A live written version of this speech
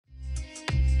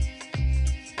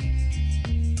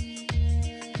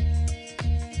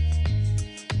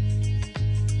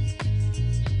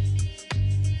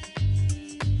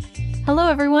Hello,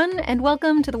 everyone, and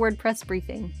welcome to the WordPress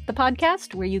Briefing, the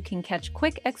podcast where you can catch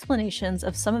quick explanations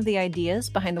of some of the ideas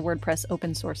behind the WordPress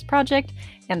open source project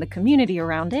and the community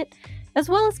around it, as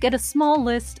well as get a small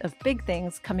list of big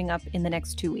things coming up in the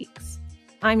next 2 weeks.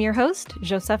 I'm your host,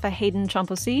 Josepha Hayden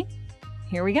Chomphosy.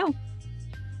 Here we go.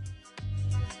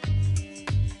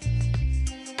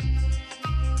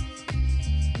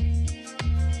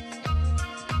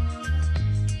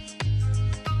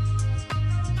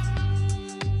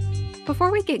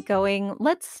 Before we get going,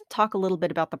 let's talk a little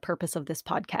bit about the purpose of this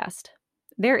podcast.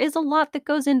 There is a lot that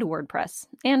goes into WordPress,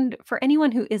 and for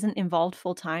anyone who isn't involved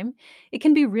full-time, it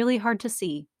can be really hard to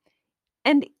see.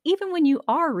 And even when you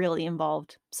are really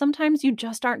involved, sometimes you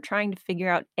just aren't trying to figure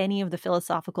out any of the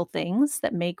philosophical things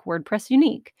that make WordPress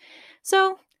unique.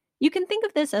 So you can think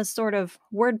of this as sort of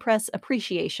WordPress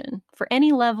appreciation for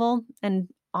any level, and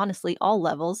honestly, all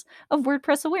levels, of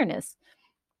WordPress awareness.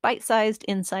 Bite-sized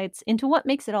insights into what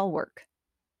makes it all work.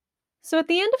 So at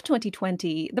the end of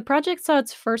 2020, the project saw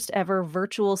its first ever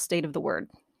virtual State of the Word.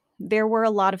 There were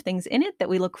a lot of things in it that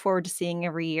we look forward to seeing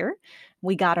every year.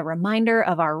 We got a reminder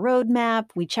of our roadmap,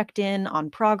 we checked in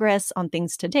on progress on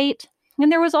things to date,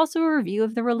 and there was also a review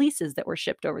of the releases that were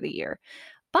shipped over the year.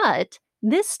 But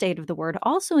this State of the Word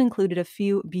also included a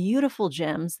few beautiful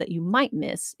gems that you might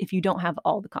miss if you don't have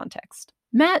all the context.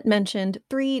 Matt mentioned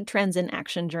 3 trends in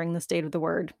action during the State of the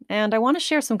Word, and I want to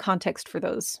share some context for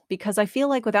those, because I feel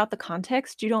like without the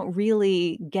context, you don't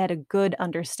really get a good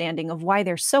understanding of why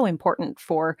they're so important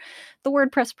for the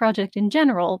WordPress project in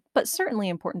general, but certainly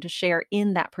important to share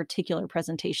in that particular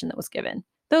presentation that was given.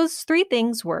 Those 3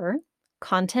 things were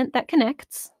content that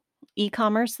connects,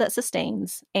 e-commerce that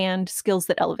sustains, and skills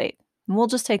that elevate. And we'll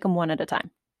just take them one at a time.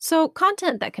 So,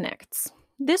 content that connects.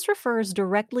 This refers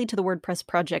directly to the WordPress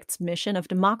project's mission of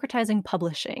democratizing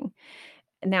publishing.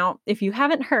 Now, if you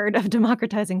haven't heard of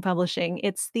democratizing publishing,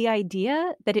 it's the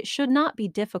idea that it should not be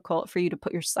difficult for you to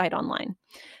put your site online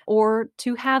or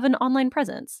to have an online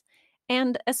presence.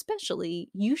 And especially,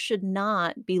 you should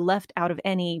not be left out of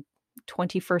any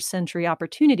 21st century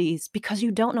opportunities because you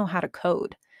don't know how to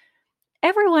code.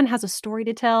 Everyone has a story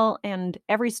to tell, and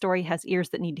every story has ears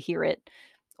that need to hear it,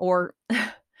 or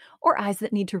or eyes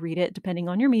that need to read it, depending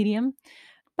on your medium.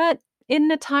 But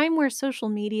in a time where social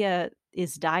media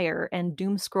is dire and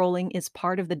doom scrolling is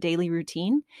part of the daily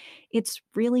routine, it's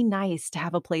really nice to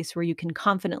have a place where you can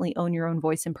confidently own your own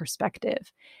voice and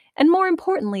perspective. And more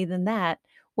importantly than that,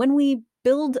 when we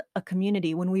build a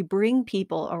community, when we bring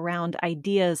people around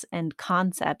ideas and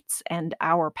concepts and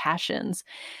our passions,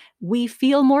 we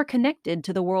feel more connected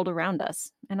to the world around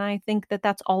us. And I think that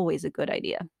that's always a good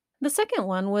idea. The second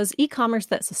one was e-commerce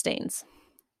that sustains.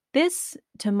 This,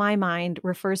 to my mind,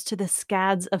 refers to the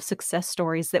scads of success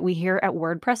stories that we hear at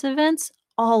WordPress events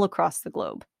all across the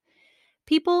globe.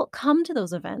 People come to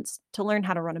those events to learn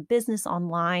how to run a business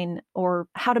online or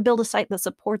how to build a site that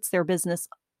supports their business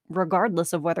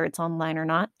regardless of whether it's online or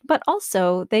not. But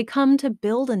also, they come to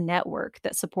build a network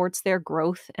that supports their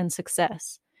growth and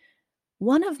success.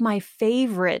 One of my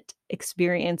favorite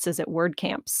experiences at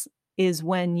WordCamps is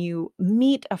when you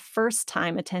meet a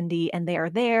first-time attendee and they are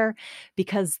there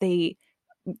because they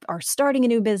are starting a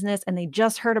new business and they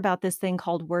just heard about this thing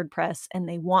called WordPress and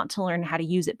they want to learn how to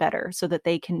use it better so that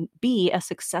they can be a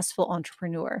successful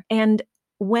entrepreneur. And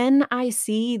when I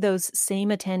see those same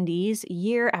attendees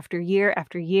year after year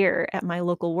after year at my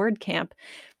local WordCamp,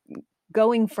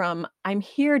 going from I'm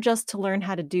here just to learn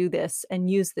how to do this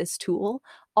and use this tool,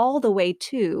 all the way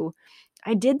to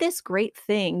I did this great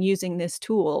thing using this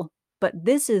tool, but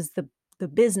this is the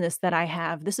business that I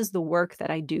have. This is the work that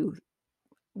I do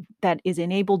that is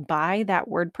enabled by that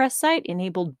WordPress site,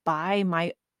 enabled by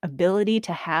my ability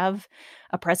to have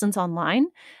a presence online.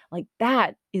 Like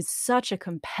that is such a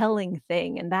compelling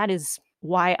thing. And that is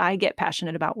why I get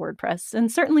passionate about WordPress,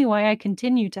 and certainly why I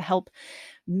continue to help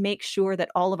make sure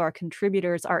that all of our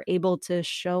contributors are able to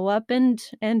show up and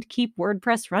keep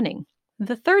WordPress running.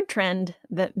 The third trend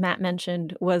that Matt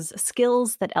mentioned was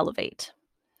skills that elevate.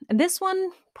 And this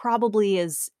one probably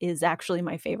is actually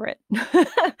my favorite.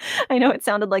 I know it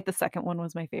sounded like the second one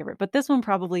was my favorite, but this one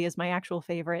probably is my actual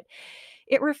favorite.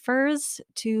 It refers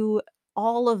to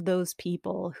all of those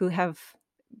people who have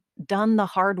done the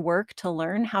hard work to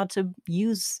learn how to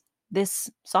use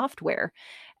this software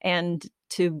and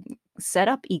to set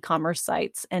up e-commerce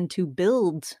sites and to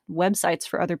build websites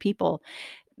for other people.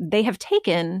 They have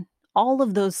taken all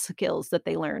of those skills that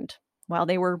they learned while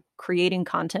they were creating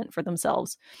content for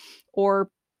themselves or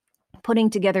putting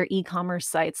together e-commerce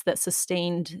sites that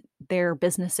sustained their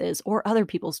businesses or other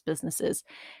people's businesses.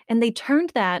 And they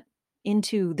turned that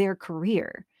into their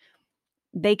career.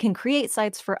 They can create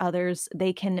sites for others.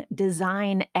 They can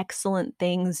design excellent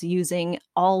things using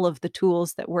all of the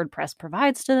tools that WordPress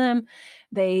provides to them.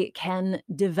 They can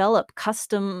develop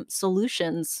custom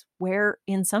solutions where,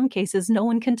 in some cases, no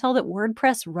one can tell that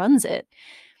WordPress runs it.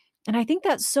 And I think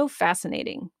that's so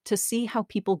fascinating to see how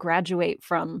people graduate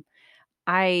from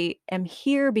I am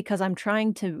here because I'm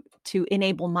trying to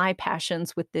enable my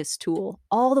passions with this tool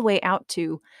all the way out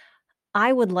to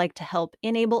I would like to help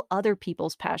enable other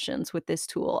people's passions with this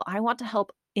tool. I want to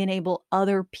help enable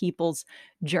other people's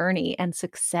journey and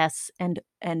success and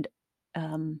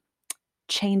um,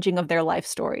 changing of their life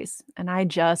stories. And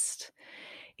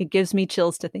it gives me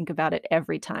chills to think about it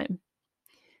every time.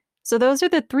 So those are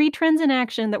the three trends in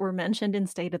action that were mentioned in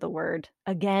State of the Word.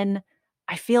 Again,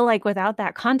 I feel like without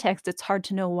that context, it's hard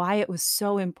to know why it was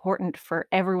so important for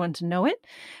everyone to know it.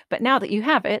 But now that you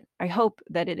have it, I hope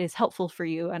that it is helpful for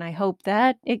you, and I hope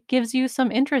that it gives you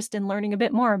some interest in learning a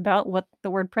bit more about what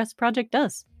the WordPress project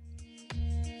does.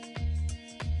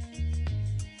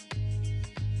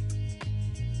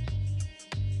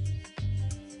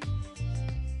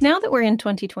 Now that we're in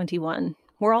 2021,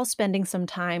 we're all spending some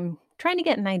time trying to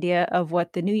get an idea of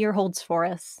what the new year holds for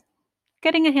us,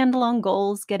 getting a handle on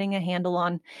goals, getting a handle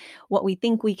on what we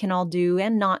think we can all do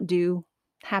and not do,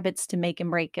 habits to make and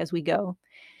break as we go.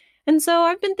 And so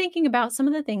I've been thinking about some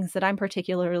of the things that I'm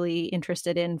particularly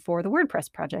interested in for the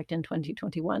WordPress project in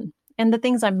 2021 and the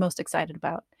things I'm most excited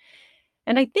about.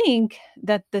 And I think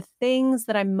that the things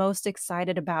that I'm most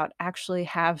excited about actually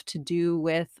have to do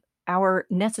with our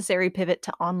necessary pivot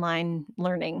to online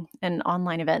learning and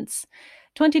online events.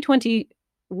 2020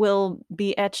 will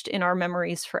be etched in our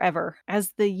memories forever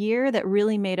as the year that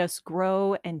really made us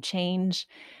grow and change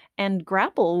and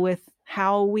grapple with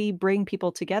how we bring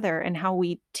people together and how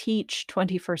we teach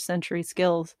 21st century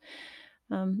skills.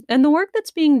 And the work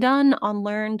that's being done on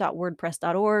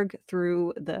learn.wordpress.org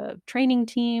through the training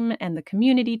team and the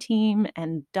community team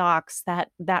and docs, that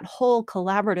whole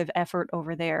collaborative effort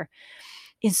over there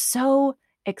is so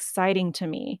exciting to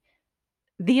me.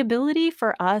 The ability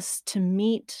for us to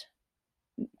meet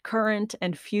current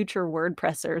and future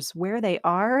WordPressers where they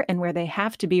are and where they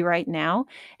have to be right now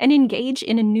and engage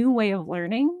in a new way of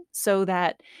learning so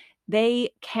that they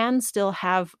can still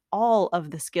have all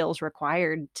of the skills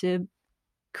required to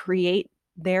create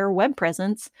their web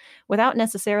presence without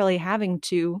necessarily having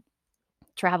to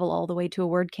travel all the way to a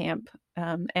WordCamp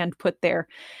and put their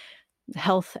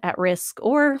health at risk,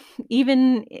 or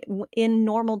even in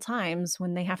normal times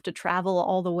when they have to travel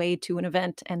all the way to an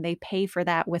event and they pay for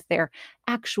that with their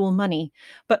actual money,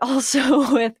 but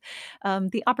also with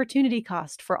the opportunity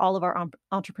cost for all of our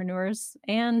entrepreneurs,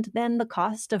 and then the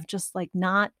cost of just like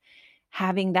not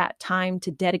having that time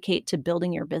to dedicate to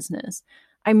building your business.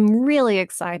 I'm really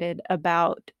excited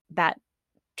about that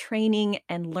training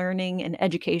and learning and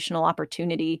educational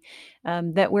opportunity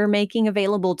that we're making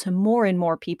available to more and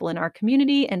more people in our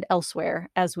community and elsewhere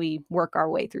as we work our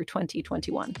way through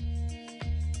 2021.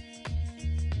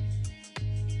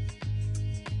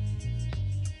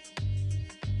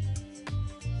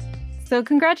 So,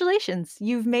 congratulations,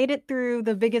 you've made it through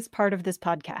the biggest part of this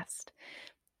podcast.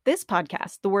 This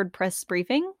podcast, the WordPress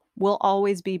briefing, will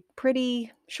always be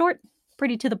pretty short,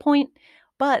 pretty to the point,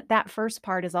 but that first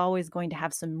part is always going to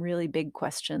have some really big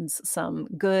questions, some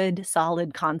good,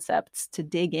 solid concepts to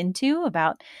dig into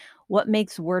about what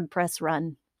makes WordPress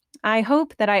run. I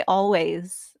hope that I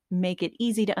always make it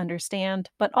easy to understand,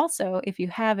 but also if you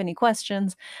have any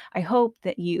questions, I hope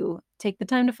that you take the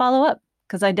time to follow up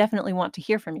because I definitely want to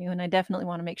hear from you and I definitely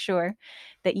want to make sure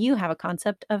that you have a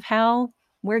concept of how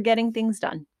we're getting things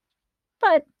done.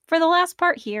 But for the last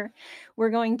part here, we're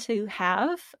going to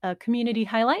have a community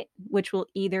highlight, which will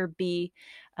either be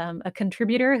a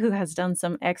contributor who has done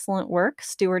some excellent work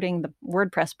stewarding the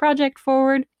WordPress project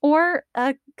forward, or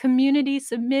a community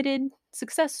submitted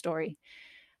success story.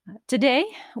 Today,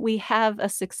 we have a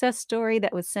success story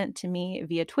that was sent to me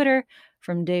via Twitter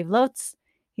from Dave Lotz.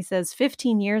 He says,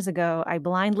 15 years ago, I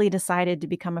blindly decided to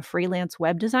become a freelance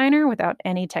web designer without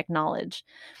any tech knowledge.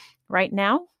 Right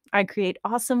now, I create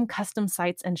awesome custom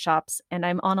sites and shops, and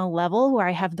I'm on a level where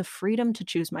I have the freedom to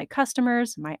choose my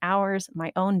customers, my hours,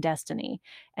 my own destiny.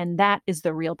 And that is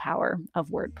the real power of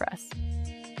WordPress.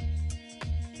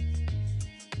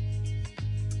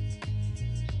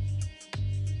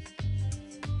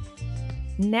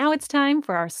 Now it's time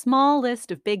for our small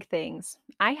list of big things.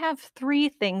 I have 3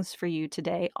 things for you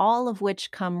today, all of which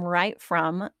come right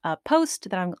from a post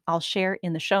that I'll share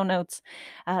in the show notes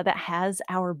that has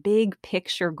our big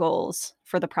picture goals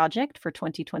for the project for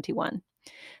 2021.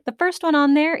 The first one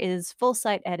on there is full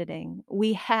site editing.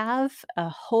 We have a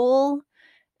whole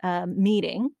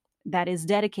meeting that is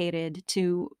dedicated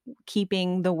to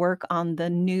keeping the work on the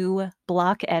new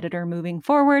block editor moving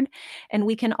forward. And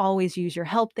we can always use your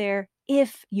help there.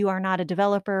 If you are not a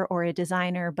developer or a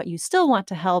designer, but you still want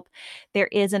to help, there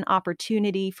is an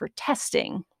opportunity for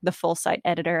testing the full site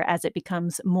editor as it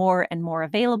becomes more and more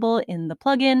available in the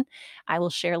plugin. I will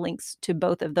share links to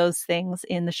both of those things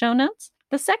in the show notes.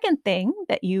 The second thing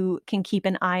that you can keep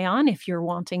an eye on if you're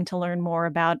wanting to learn more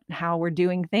about how we're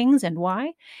doing things and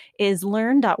why is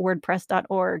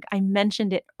learn.wordpress.org. I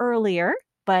mentioned it earlier,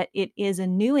 but it is a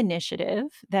new initiative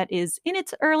that is in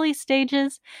its early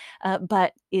stages,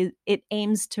 but it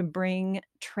aims to bring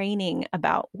training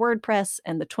about WordPress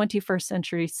and the 21st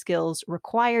century skills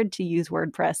required to use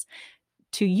WordPress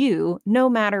to you, no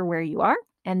matter where you are.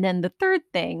 And then the third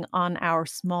thing on our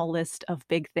small list of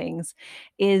big things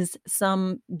is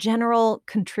some general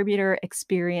contributor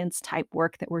experience type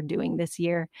work that we're doing this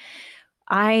year.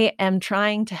 I am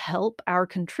trying to help our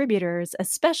contributors,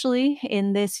 especially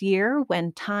in this year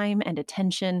when time and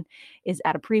attention is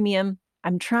at a premium.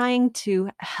 I'm trying to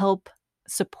help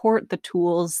support the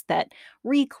tools that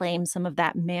reclaim some of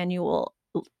that manual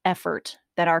effort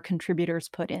that our contributors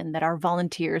put in, that our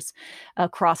volunteers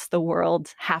across the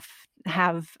world have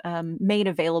made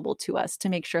available to us to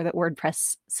make sure that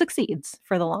WordPress succeeds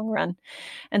for the long run.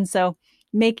 And so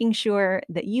making sure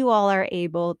that you all are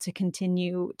able to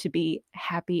continue to be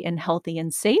happy and healthy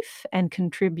and safe and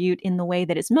contribute in the way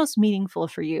that is most meaningful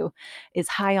for you is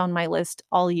high on my list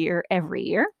all year, every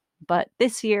year. But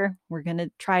this year, we're going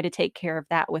to try to take care of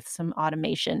that with some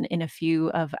automation in a few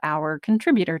of our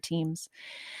contributor teams.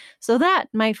 So that,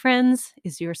 my friends,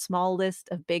 is your small list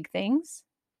of big things.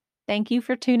 Thank you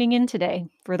for tuning in today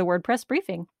for the WordPress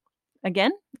briefing.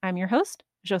 Again, I'm your host,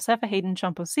 Josepha Haden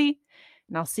Champosi,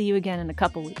 and I'll see you again in a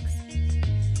couple weeks.